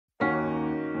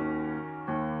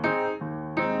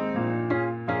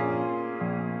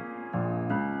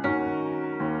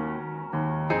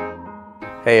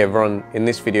Hey everyone, in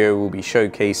this video we'll be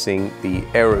showcasing the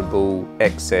Aerobull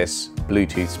XS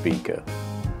Bluetooth speaker.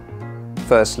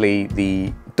 Firstly,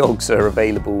 the dogs are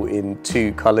available in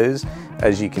two colours.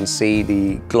 As you can see,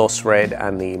 the gloss red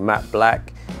and the matte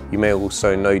black. You may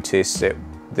also notice that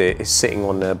it's sitting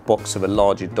on the box of a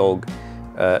larger dog.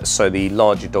 So the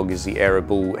larger dog is the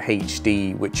Aerobull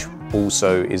HD, which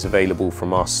also is available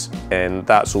from us, and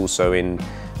that's also in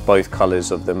both colours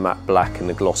of the matte black and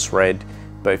the gloss red.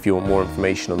 But if you want more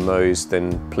information on those,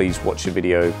 then please watch the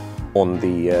video on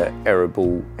the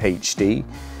Aerobull HD.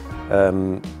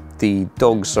 The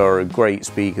dogs are a great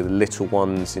speaker, the little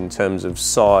ones in terms of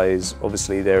size.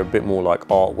 Obviously they're a bit more like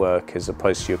artwork as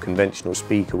opposed to your conventional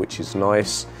speaker, which is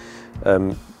nice.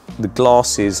 The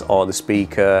glasses are the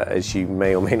speaker, as you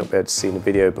may or may not be able to see in the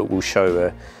video, but we'll show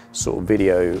a sort of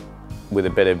video with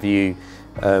a better view.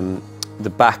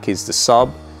 The back is the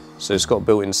sub. So it's got a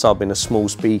built-in sub in a small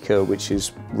speaker, which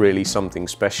is really something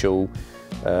special.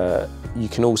 You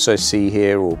can also see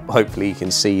here, or hopefully you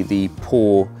can see, the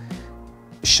paw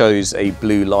shows a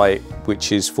blue light,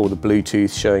 which is for the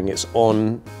Bluetooth, showing it's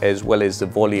on, as well as the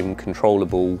volume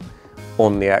controllable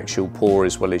on the actual paw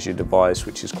as well as your device,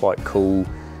 which is quite cool.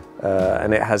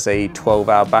 And it has a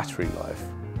 12-hour battery life.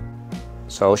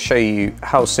 So I'll show you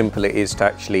how simple it is to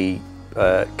actually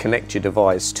connect your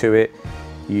device to it.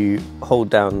 You hold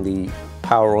down the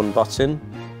power on button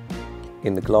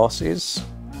in the glasses.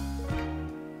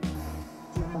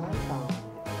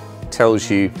 Tells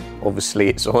you, obviously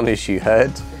it's on, as you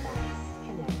heard.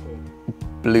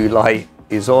 Blue light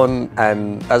is on,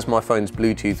 and as my phone's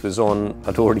Bluetooth was on,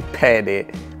 I'd already paired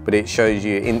it, but it shows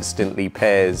you instantly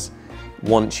pairs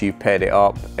once you've paired it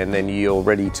up, and then you're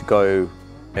ready to go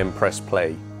and press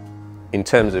play. In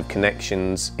terms of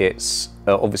connections, it's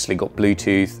obviously got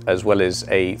Bluetooth as well as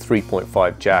a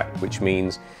 3.5 jack, which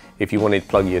means if you wanted to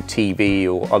plug your TV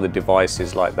or other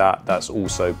devices like that, that's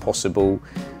also possible.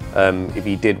 If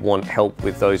you did want help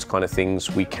with those kind of things,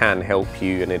 we can help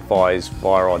you and advise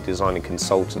via our design and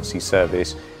consultancy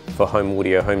service for home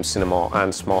audio, home cinema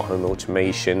and smart home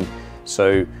automation.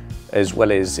 So as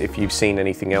well as if you've seen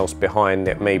anything else behind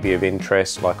that may be of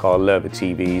interest, like our Lerva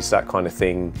TVs, that kind of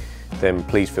thing, then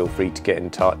please feel free to get in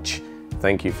touch.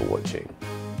 Thank you for watching.